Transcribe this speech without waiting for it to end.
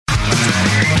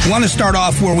want to start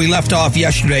off where we left off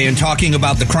yesterday and talking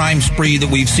about the crime spree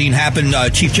that we've seen happen.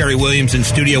 Chief Jerry Williams in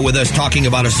studio with us talking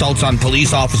about assaults on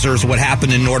police officers, what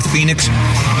happened in North Phoenix.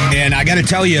 And I got to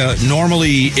tell you,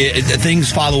 normally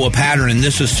things follow a pattern, and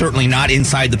this is certainly not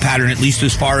inside the pattern, at least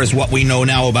as far as what we know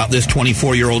now about this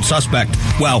 24-year-old suspect.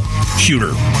 Well,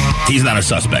 shooter. He's not a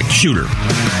suspect. Shooter.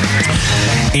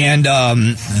 And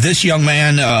this young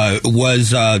man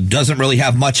doesn't really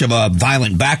have much of a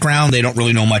violent background. They don't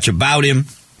really know much about him.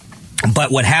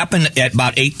 But what happened at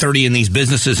about 8:30 in these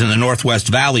businesses in the Northwest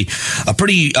Valley, a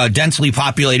pretty densely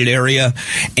populated area,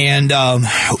 and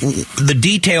the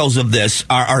details of this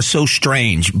are so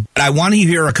strange. But I want to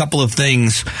hear a couple of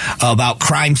things about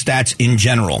crime stats in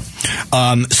general.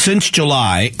 Since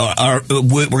July,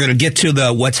 we're going to get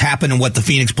to what's happened and what the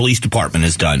Phoenix Police Department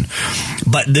has done.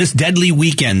 But this deadly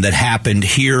weekend that happened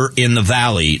here in the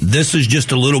Valley, this is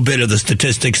just a little bit of the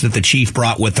statistics that the chief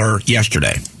brought with her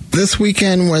yesterday. This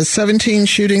weekend was 17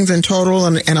 shootings in total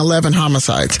and 11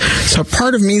 homicides. So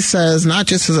part of me says, not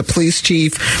just as a police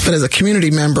chief, but as a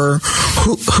community member,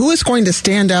 who is going to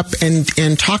stand up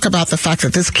and talk about the fact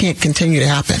that this can't continue to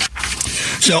happen?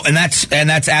 So, and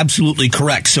that's absolutely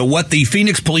correct. So what the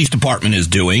Phoenix Police Department is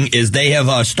doing is they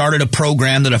have started a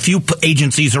program that a few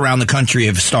agencies around the country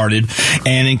have started,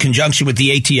 and in conjunction with the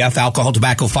ATF, Alcohol,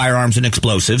 Tobacco, Firearms, and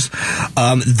Explosives,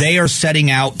 they are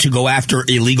setting out to go after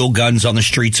illegal guns on the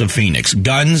streets of Phoenix.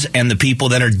 Guns and the people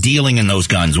that are dealing in those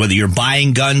guns, whether you're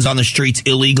buying guns on the streets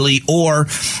illegally, or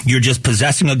you're just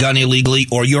possessing a gun illegally,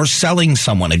 or you're selling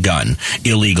someone a gun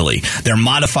illegally. They're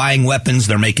modifying weapons.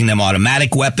 They're making them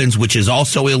automatic weapons, which is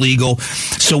also illegal.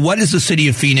 So what is the city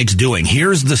of Phoenix doing?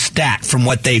 Here's the stat from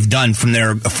what they've done from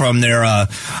their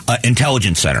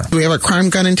intelligence center. We have a crime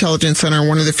gun intelligence center,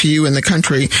 one of the few in the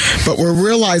country, but we're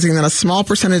realizing that a small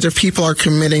percentage of people are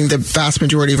committing the vast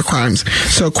majority of crimes.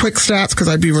 So quick stats, because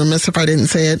I'd be remiss if I didn't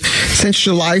say it. Since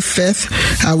July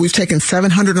 5th, we've taken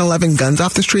 711 guns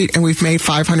off the street, and we've made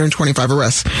 525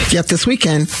 arrests. Yet this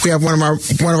weekend, we have one of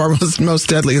our most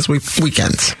deadliest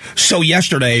weekends. So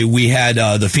yesterday, we had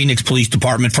the Phoenix Police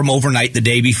Department from overnight the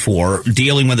day before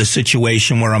dealing with a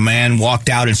situation where a man walked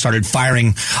out and started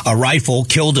firing a rifle,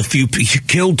 killed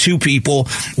 2 people,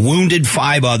 wounded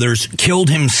 5 others, killed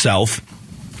himself,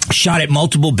 shot at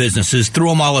multiple businesses,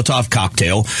 threw a Molotov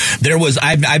cocktail.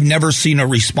 I've never seen a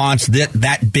response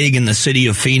that big in the city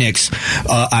of Phoenix.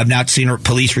 I've not seen a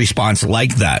police response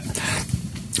like that.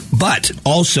 But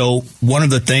also, one of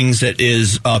the things that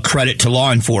is a credit to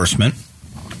law enforcement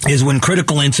is when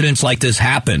critical incidents like this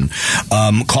happen,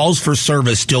 calls for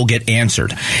service still get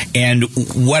answered. And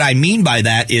what I mean by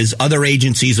that is other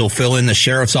agencies will fill in. The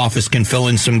sheriff's office can fill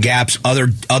in some gaps.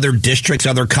 Other districts,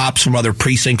 other cops from other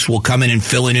precincts will come in and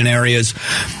fill in areas.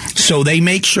 So they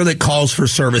make sure that calls for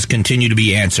service continue to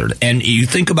be answered. And you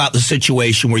think about the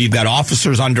situation where you've got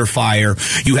officers under fire,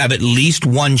 you have at least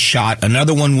one shot,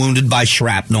 another one wounded by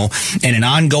shrapnel, and an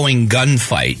ongoing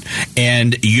gunfight.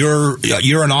 And you're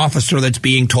an officer that's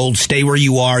being told, stay where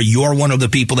you are. You're one of the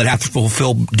people that have to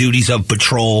fulfill duties of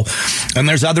patrol. And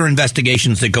there's other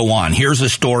investigations that go on. Here's a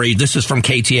story. This is from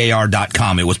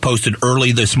KTAR.com. It was posted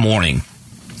early this morning.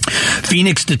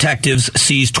 Phoenix detectives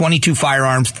seized 22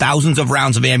 firearms, thousands of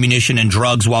rounds of ammunition, and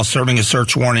drugs while serving a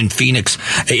search warrant in Phoenix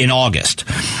in August.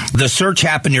 The search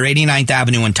happened near 89th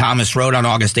Avenue and Thomas Road on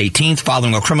August 18th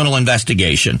following a criminal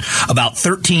investigation. About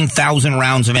 13,000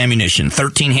 rounds of ammunition,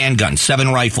 13 handguns,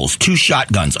 7 rifles, 2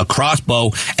 shotguns, a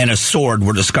crossbow, and a sword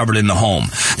were discovered in the home.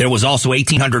 There was also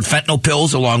 1,800 fentanyl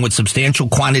pills along with substantial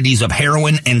quantities of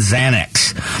heroin and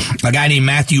Xanax. A guy named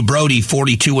Matthew Brody,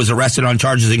 42, was arrested on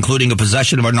charges including a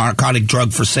possession of a narcotic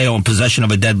drug for sale and possession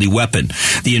of a deadly weapon.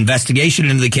 The investigation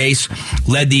into the case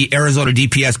led the Arizona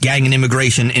DPS Gang and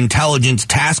Immigration Intelligence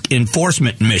Task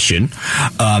Enforcement Mission,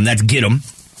 that's GITM,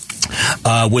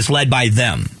 was led by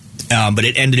them. But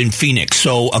it ended in Phoenix.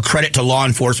 So a credit to law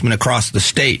enforcement across the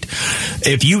state.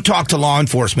 If you talk to law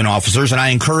enforcement officers, and I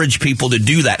encourage people to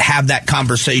do that, have that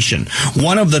conversation.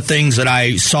 One of the things that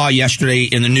I saw yesterday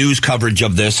in the news coverage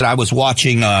of this, and I was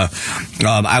watching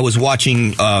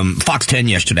Fox 10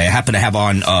 yesterday. I happened to have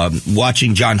on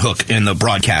watching John Hook in the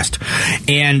broadcast.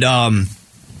 And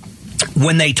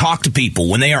when they talk to people,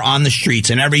 when they are on the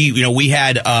streets, and we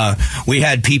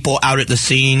had people out at the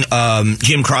scene.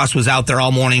 Jim Cross was out there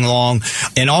all morning long,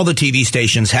 and all the TV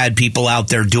stations had people out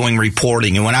there doing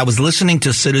reporting. And when I was listening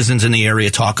to citizens in the area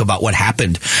talk about what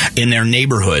happened in their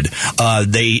neighborhood,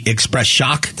 they expressed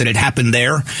shock that it happened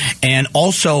there, and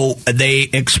also they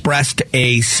expressed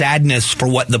a sadness for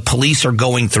what the police are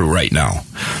going through right now.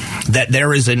 that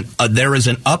there is an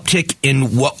uptick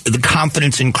in what the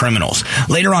confidence in criminals.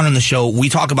 Later on in the show, we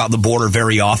talk about the border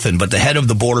very often, but the head of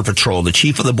the Border Patrol, the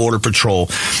chief of the Border Patrol,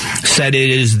 said it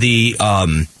is the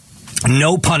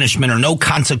no punishment or no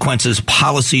consequences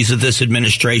policies of this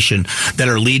administration that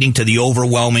are leading to the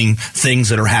overwhelming things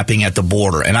that are happening at the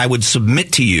border. And I would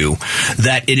submit to you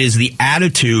that it is the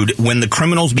attitude when the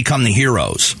criminals become the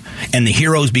heroes and the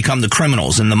heroes become the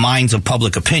criminals in the minds of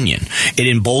public opinion. It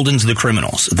emboldens the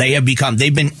criminals. They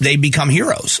become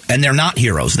heroes, and they're not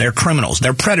heroes. They're criminals.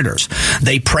 They're predators.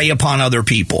 They prey upon other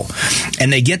people,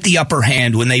 and they get the upper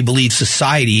hand when they believe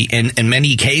society, and in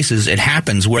many cases it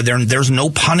happens where there's no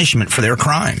punishment for their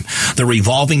crime. The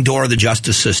revolving door of the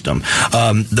justice system.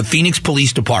 The Phoenix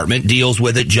Police Department deals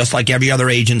with it just like every other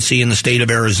agency in the state of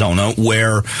Arizona,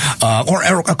 where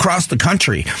or across the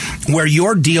country, where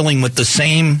you're dealing with the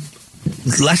same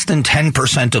less than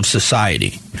 10% of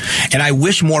society. And I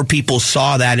wish more people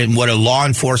saw that in what a law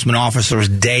enforcement officer's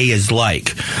day is like.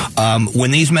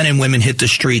 When these men and women hit the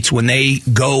streets, when they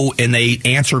go and they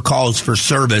answer calls for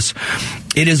service,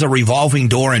 it is a revolving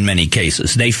door in many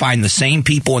cases. They find the same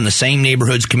people in the same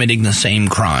neighborhoods committing the same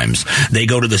crimes. They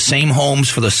go to the same homes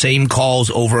for the same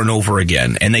calls over and over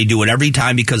again. And they do it every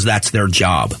time because that's their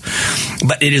job.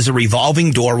 But it is a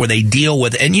revolving door where they deal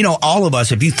with, and you know, all of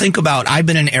us, if you think about, I've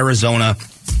been in Arizona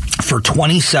for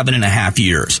 27 and a half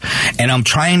years. And I'm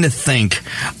trying to think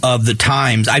of the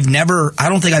times I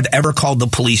don't think I've ever called the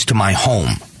police to my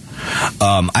home.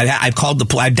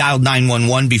 I've dialed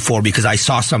 911 before because I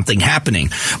saw something happening,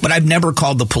 but I've never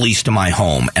called the police to my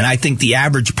home. And I think the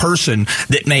average person,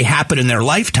 that may happen in their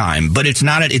lifetime, but it's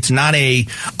not a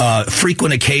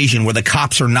frequent occasion where the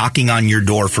cops are knocking on your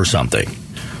door for something.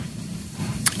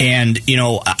 And, you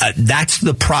know, that's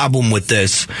the problem with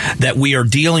this, that we are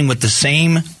dealing with the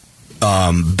same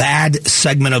bad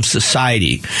segment of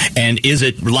society. And is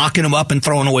it locking them up and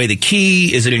throwing away the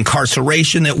key? Is it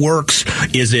incarceration that works?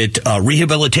 Is it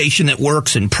rehabilitation that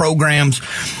works and programs?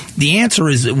 The answer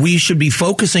is that we should be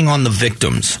focusing on the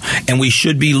victims, and we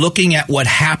should be looking at what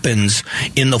happens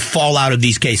in the fallout of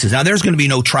these cases. Now, there's going to be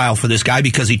no trial for this guy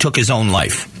because he took his own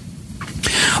life.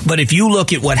 But if you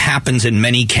look at what happens in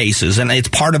many cases, and it's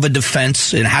part of a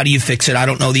defense, and how do you fix it? I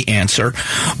don't know the answer.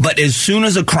 But as soon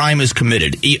as a crime is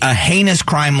committed, a heinous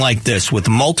crime like this with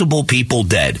multiple people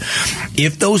dead,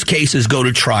 if those cases go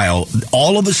to trial,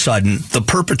 all of a sudden the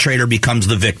perpetrator becomes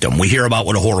the victim. We hear about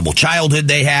what a horrible childhood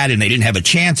they had, and they didn't have a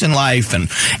chance in life, and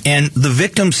the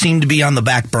victims seem to be on the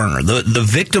back burner. The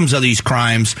victims of these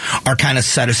crimes are kind of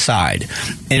set aside.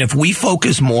 And if we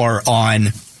focus more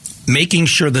on making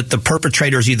sure that the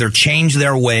perpetrators either change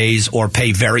their ways or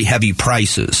pay very heavy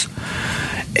prices.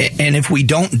 And if we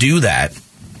don't do that,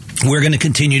 we're going to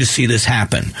continue to see this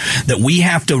happen, that we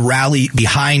have to rally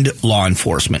behind law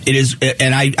enforcement. It is,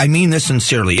 and I mean this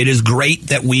sincerely, it is great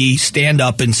that we stand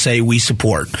up and say we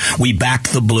support, we back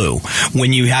the blue.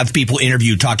 When you have people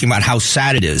interviewed talking about how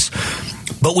sad it is.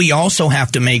 But we also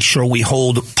have to make sure we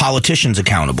hold politicians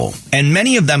accountable. And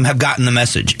many of them have gotten the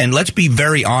message. And let's be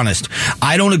very honest.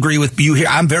 I don't agree with you here.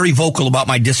 I'm very vocal about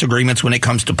my disagreements when it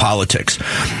comes to politics.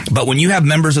 But when you have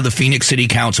members of the Phoenix City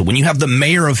Council, when you have the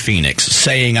mayor of Phoenix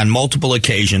saying on multiple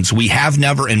occasions, we have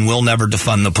never and will never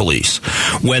defund the police.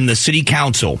 When the city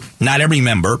council, not every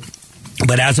member,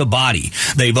 but as a body,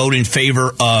 they vote in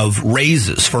favor of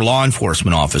raises for law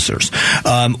enforcement officers.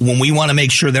 When we want to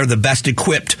make sure they're the best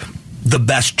equipped, the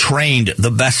best trained, the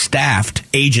best staffed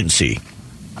agency.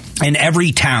 And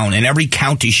every town and every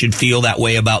county should feel that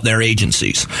way about their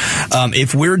agencies.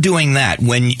 If we're doing that,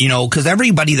 when, you know, because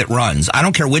everybody that runs, I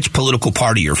don't care which political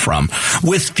party you're from,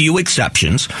 with few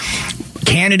exceptions,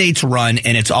 candidates run,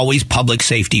 and it's always public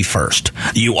safety first.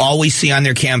 You always see on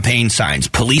their campaign signs,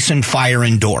 police and fire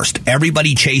endorsed.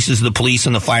 Everybody chases the police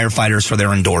and the firefighters for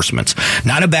their endorsements.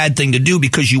 Not a bad thing to do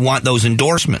because you want those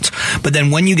endorsements. But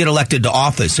then when you get elected to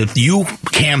office, if you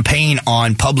campaign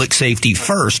on public safety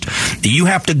first, you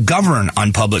have to govern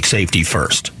on public safety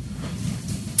first.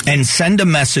 And send a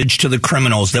message to the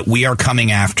criminals that we are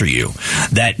coming after you,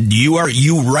 that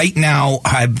you right now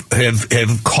have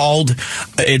called,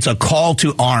 it's a call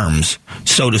to arms,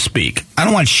 so to speak. I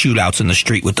don't want shootouts in the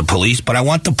street with the police, but I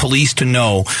want the police to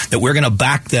know that we're going to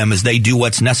back them as they do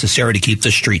what's necessary to keep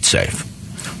the streets safe.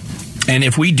 And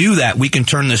if we do that, we can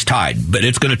turn this tide, but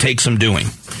it's going to take some doing.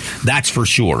 That's for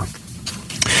sure.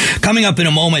 Coming up in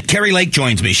a moment, Kari Lake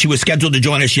joins me. She was scheduled to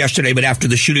join us yesterday, but after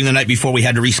the shooting the night before, we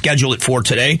had to reschedule it for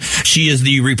today. She is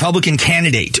the Republican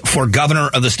candidate for governor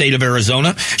of the state of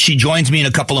Arizona. She joins me in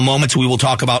a couple of moments. We will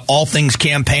talk about all things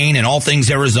campaign and all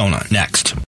things Arizona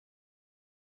next.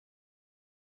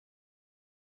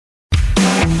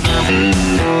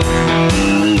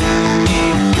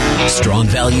 Strong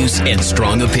values and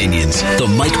strong opinions.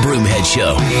 The Mike Broomhead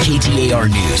Show.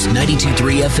 KTAR News,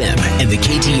 92.3 FM, and the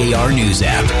KTAR News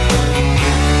app.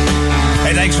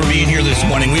 Hey, thanks for being here this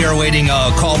morning. We are awaiting a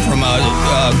call from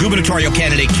gubernatorial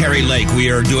candidate Kari Lake. We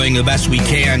are doing the best we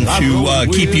can to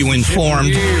keep you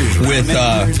informed with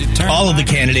all of the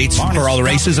candidates for all the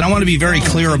races. And I want to be very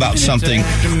clear about something.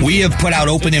 We have put out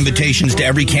open invitations to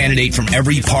every candidate from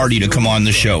every party to come on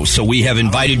the show. So we have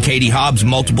invited Katie Hobbs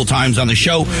multiple times on the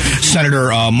show.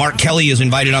 Senator Mark Kelly is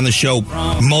invited on the show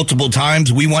multiple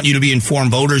times. We want you to be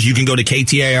informed voters. You can go to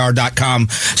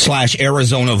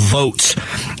KTAR.com/Arizona votes,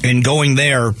 and going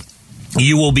there,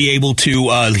 you will be able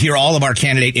to hear all of our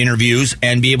candidate interviews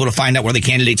and be able to find out where the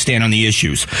candidates stand on the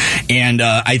issues. And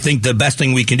I think the best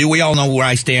thing we can do, we all know where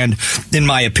I stand in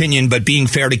my opinion, but being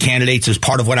fair to candidates is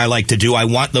part of what I like to do. I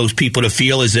want those people to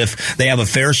feel as if they have a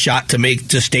fair shot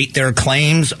to state their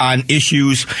claims on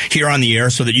issues here on the air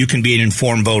so that you can be an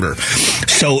informed voter.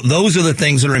 So those are the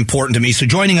things that are important to me. So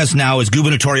joining us now is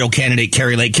gubernatorial candidate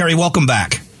Kari Lake. Kari, welcome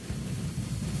back.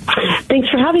 Thanks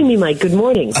for having me, Mike. Good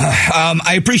morning.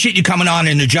 I appreciate you coming on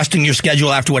and adjusting your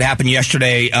schedule after what happened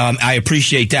yesterday. I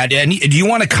appreciate that. And do you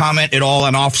want to comment at all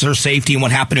on officer safety and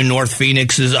what happened in North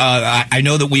Phoenix? I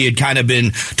know that we had kind of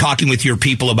been talking with your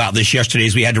people about this yesterday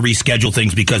as we had to reschedule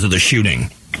things because of the shooting.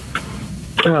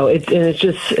 Oh,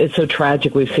 it's so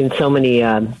tragic. We've seen so many,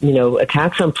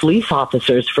 attacks on police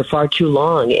officers for far too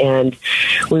long, and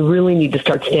we really need to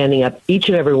start standing up, each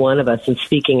and every one of us, and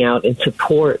speaking out in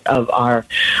support of our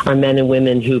men and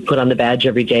women who put on the badge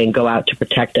every day and go out to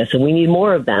protect us. And we need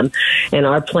more of them. And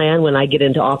our plan, when I get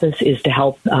into office, is to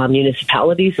help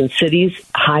municipalities and cities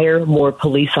hire more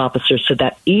police officers so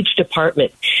that each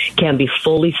department can be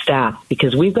fully staffed,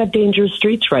 because we've got dangerous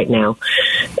streets right now.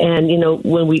 And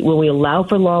when we allow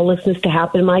for lawlessness to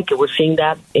happen, Mike, and we're seeing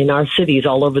that in our cities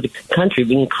all over the country,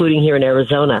 including here in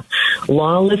Arizona,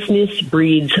 lawlessness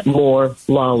breeds more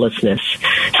lawlessness.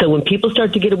 So when people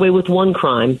start to get away with one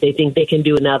crime, they think they can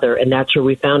do another, and that's where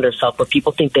we found ourselves, where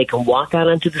people think they can walk out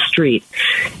onto the street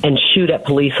and shoot at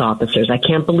police officers. I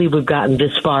can't believe we've gotten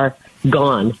this far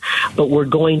gone, but we're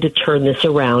going to turn this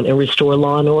around and restore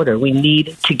law and order. We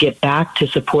need to get back to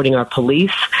supporting our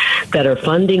police, better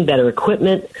funding, better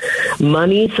equipment,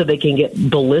 money so they can get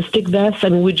ballistic vests. I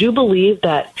mean, would you believe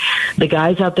that the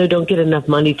guys out there don't get enough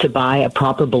money to buy a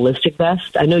proper ballistic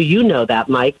vest? I know you know that,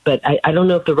 Mike, but I don't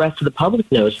know if the rest of the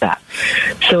public knows that.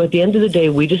 So at the end of the day,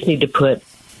 we just need to put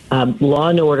law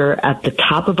and order at the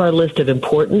top of our list of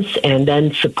importance, and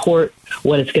then support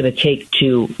what it's going to take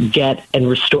to get and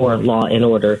restore law and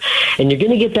order. And you're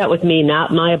going to get that with me,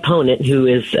 not my opponent, who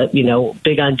is,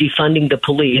 big on defunding the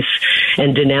police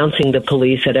and denouncing the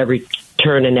police at every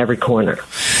turn and every corner.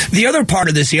 The other part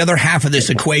of this, the other half of this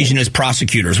equation is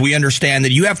prosecutors. We understand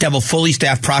that you have to have a fully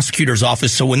staffed prosecutor's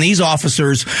office, so when these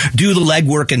officers do the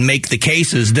legwork and make the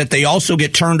cases, that they also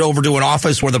get turned over to an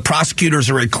office where the prosecutors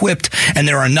are equipped and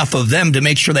there are enough of them to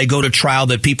make sure they go to trial,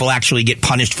 that people actually get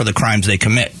punished for the crimes they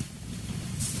commit.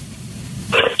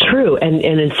 True, and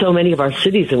in so many of our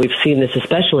cities, and we've seen this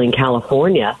especially in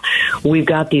California, we've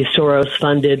got these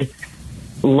Soros-funded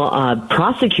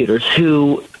prosecutors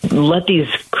who let these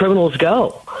criminals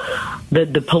go.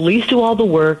 The police do all the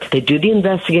work, they do the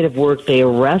investigative work, they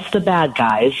arrest the bad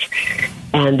guys,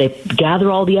 and they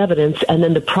gather all the evidence, and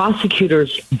then the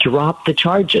prosecutors drop the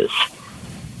charges.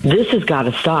 This has got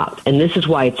to stop, and this is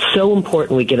why it's so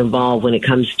important we get involved when it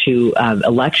comes to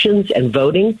elections and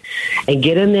voting, and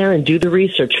get in there and do the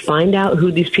research, find out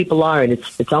who these people are. And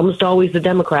it's almost always the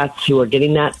Democrats who are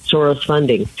getting that Soros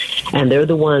funding, and they're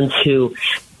the ones who,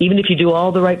 even if you do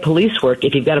all the right police work,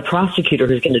 if you've got a prosecutor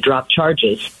who's going to drop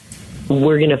charges,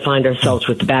 we're going to find ourselves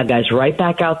with the bad guys right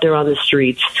back out there on the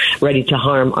streets, ready to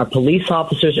harm our police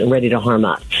officers and ready to harm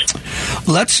us.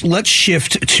 Let's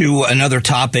shift to another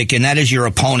topic, and that is your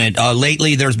opponent.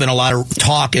 Lately, there's been a lot of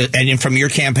talk, and from your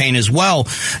campaign as well,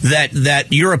 that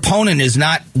your opponent is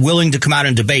not willing to come out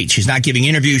and debate. She's not giving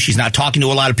interviews. She's not talking to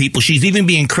a lot of people. She's even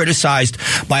being criticized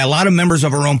by a lot of members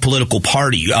of her own political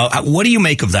party. What do you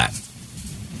make of that?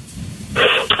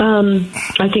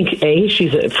 I think,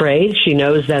 she's afraid. She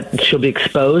knows that she'll be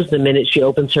exposed the minute she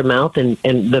opens her mouth, and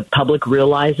the public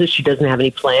realizes she doesn't have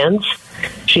any plans.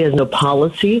 She has no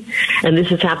policy. And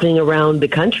this is happening around the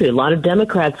country. A lot of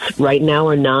Democrats right now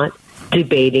are not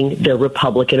debating their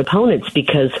Republican opponents,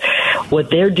 because what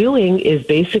they're doing is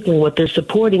basically, what they're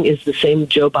supporting is the same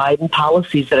Joe Biden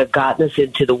policies that have gotten us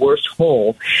into the worst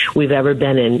hole we've ever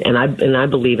been in. And I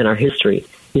believe in our history.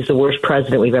 He's the worst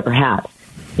president we've ever had.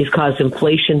 He's caused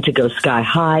inflation to go sky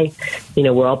high.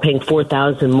 We're all paying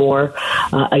 $4,000 more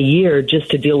a year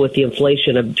just to deal with the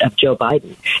inflation of Joe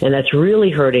Biden, and that's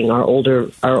really hurting our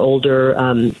older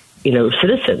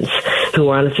citizens who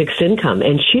are on a fixed income.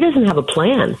 And she doesn't have a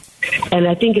plan. And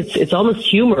I think it's almost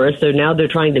humorous. They're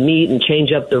trying to meet and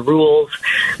change up the rules.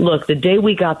 Look, the day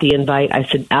we got the invite, I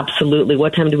said, absolutely.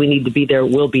 What time do we need to be there?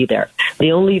 We'll be there.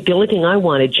 The only thing I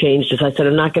wanted changed is I said,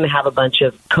 I'm not going to have a bunch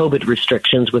of COVID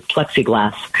restrictions with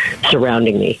plexiglass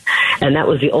surrounding me. And that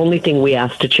was the only thing we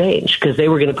asked to change, because they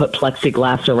were going to put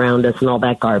plexiglass around us and all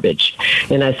that garbage.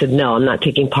 And I said, no, I'm not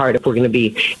taking part if we're going to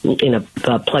be in a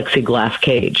plexiglass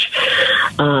cage.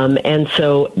 And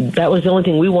so that was the only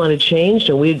thing we wanted changed,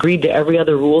 and we agreed to every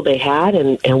other rule they had,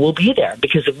 and we'll be there,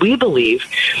 because we believe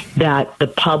that the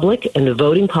public and the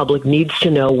voting public needs to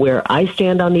know where I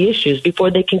stand on the issues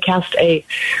before they can cast a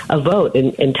vote,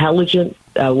 an intelligent,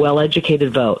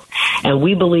 well-educated vote. And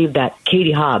we believe that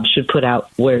Katie Hobbs should put out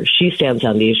where she stands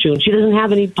on the issue, and she doesn't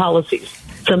have any policies.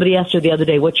 Somebody asked her the other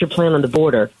day, what's your plan on the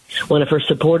border? One of her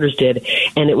supporters did,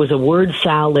 and it was a word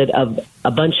salad of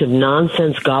a bunch of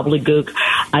nonsense gobbledygook.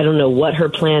 I don't know what her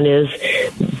plan is.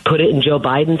 Put it in Joe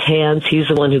Biden's hands. He's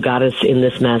the one who got us in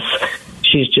this mess.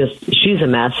 She's a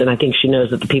mess, and I think she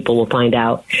knows that the people will find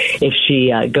out if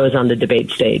she goes on the debate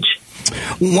stage.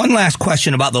 One last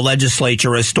question about the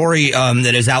legislature. A story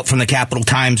that is out from the Capital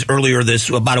Times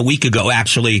about a week ago,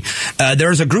 actually.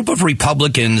 There's a group of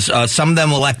Republicans, some of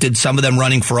them elected, some of them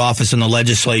running for office in the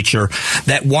legislature,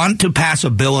 that want to pass a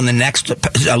bill in the next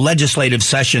legislative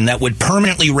session that would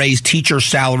permanently raise teacher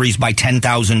salaries by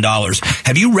 $10,000.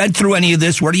 Have you read through any of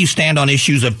this? Where do you stand on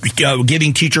issues of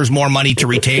giving teachers more money to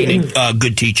retain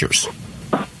good teachers?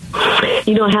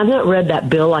 I have not read that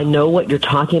bill. I know what you're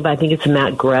talking about. I think it's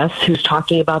Matt Gress who's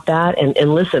talking about that.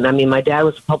 And listen, my dad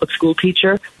was a public school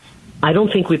teacher. I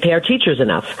don't think we pay our teachers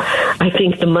enough. I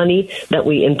think the money that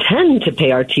we intend to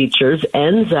pay our teachers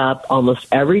ends up almost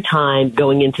every time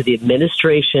going into the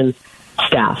administration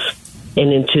staff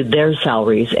and into their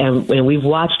salaries. And we've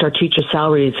watched our teacher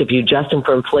salaries, if you adjust them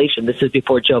for inflation, this is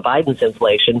before Joe Biden's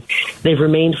inflation, they've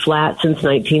remained flat since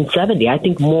 1970. I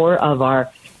think more of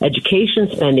our education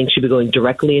spending should be going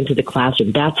directly into the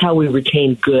classroom. That's how we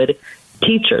retain good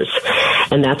teachers,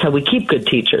 and that's how we keep good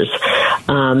teachers.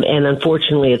 And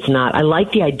unfortunately, it's not. I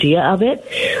like the idea of it,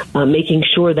 making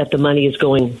sure that the money is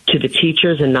going to the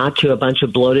teachers and not to a bunch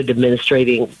of bloated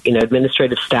administrative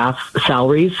staff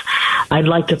salaries. I'd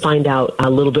like to find out a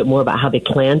little bit more about how they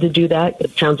plan to do that.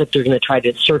 It sounds like they're going to try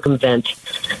to circumvent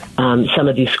some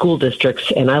of these school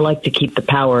districts, and I like to keep the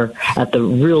power at the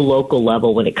real local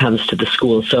level when it comes to the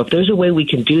schools. So if there's a way we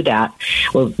can do that,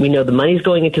 well, we know the money's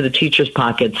going into the teachers'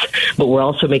 pockets, but we're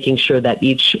also making sure that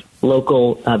each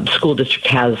local school district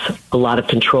has a lot of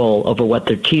control over what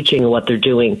they're teaching and what they're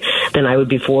doing, then I'd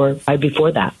be for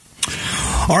that.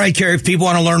 All right, Carrie, if people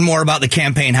want to learn more about the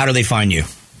campaign, how do they find you?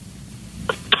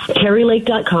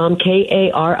 KarriLake.com,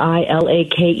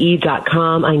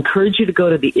 KarriLake.com. I encourage you to go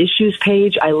to the issues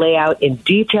page. I lay out in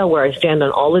detail where I stand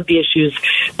on all of the issues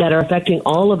that are affecting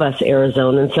all of us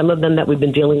Arizona, and some of them that we've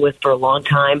been dealing with for a long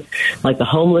time, like the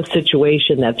homeless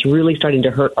situation that's really starting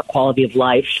to hurt our quality of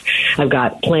life. I've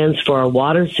got plans for our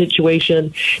water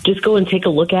situation. Just go and take a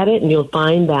look at it, and you'll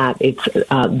find that it's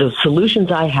the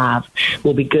solutions I have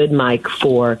will be good, Mike,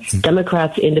 for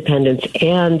Democrats, independents,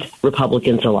 and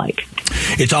Republicans alike.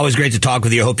 It's always great to talk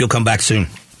with you. I hope you'll come back soon.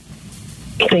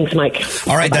 Thanks, Mike.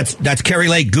 All right, that's Kari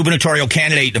Lake, gubernatorial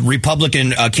candidate,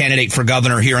 Republican candidate for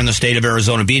governor here in the state of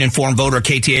Arizona. Be an informed voter,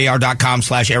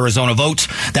 KTAR.com/Arizona votes.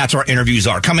 That's where our interviews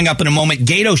are. Coming up in a moment,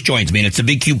 Gatos joins me, and it's the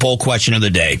Big Q poll question of the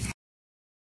day.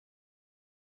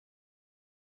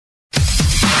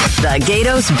 The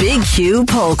Gatos Big Q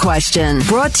poll question,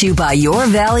 brought to you by Your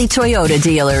Valley Toyota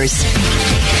dealers.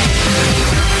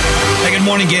 Hey, good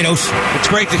morning, Gatos. It's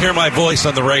great to hear my voice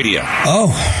on the radio.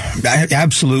 Oh,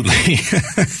 absolutely.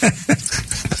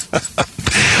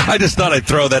 I just thought I'd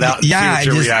throw that out and see what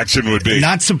your reaction would be.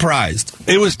 Not surprised.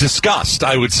 It was disgust,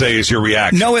 I would say, is your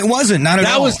reaction. No, it wasn't. Not at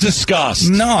all. That was disgust.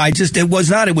 No, it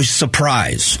was not. It was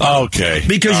surprise. Okay.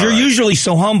 Because you're usually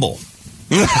so humble.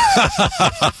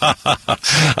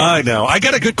 I know. I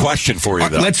got a good question for you,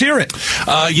 though. Let's hear it.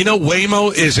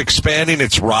 Waymo is expanding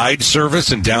its ride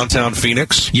service in downtown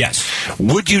Phoenix. Yes.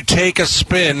 Would you take a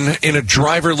spin in a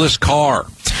driverless car?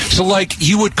 So, like,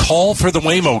 you would call for the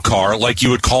Waymo car like you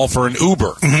would call for an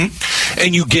Uber. Mm-hmm.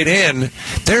 And you get in,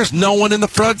 there's no one in the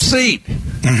front seat.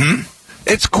 Mm-hmm.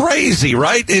 It's crazy,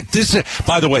 right?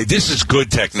 By the way, this is good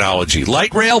technology.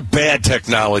 Light rail, bad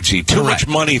technology. Too much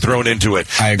money thrown into it.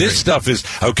 I agree. This stuff is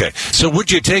okay. So would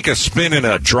you take a spin in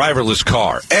a driverless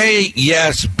car? A,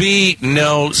 yes. B,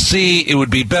 no. C, it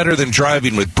would be better than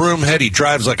driving with Broomhead. He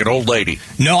drives like an old lady.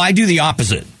 No, I do the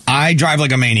opposite. I drive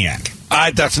like a maniac.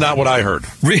 That's not what I heard.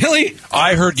 Really?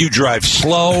 I heard you drive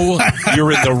slow.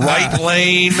 You're in the right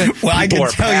lane. Well, People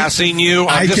are passing you.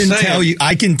 I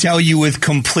can tell you with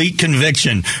complete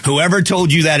conviction. Whoever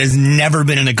told you that has never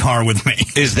been in a car with me.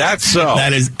 Is that so?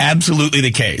 That is absolutely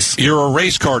the case. You're a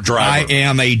race car driver. I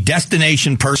am a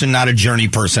destination person, not a journey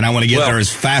person. I want to get there as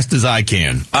fast as I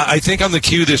can. I think on the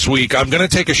queue this week, I'm going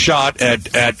to take a shot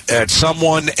at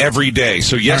someone every day.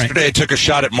 So yesterday I took a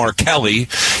shot at Mark Kelly.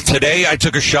 Today I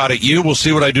took a shot at you. We'll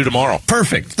see what I do tomorrow.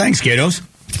 Perfect. Thanks, Gatos.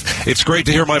 It's great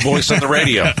to hear my voice on the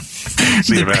radio.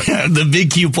 See you, man. The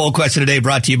Big Q poll question today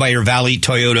brought to you by your Valley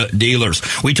Toyota dealers.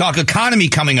 We talk economy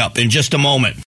coming up in just a moment.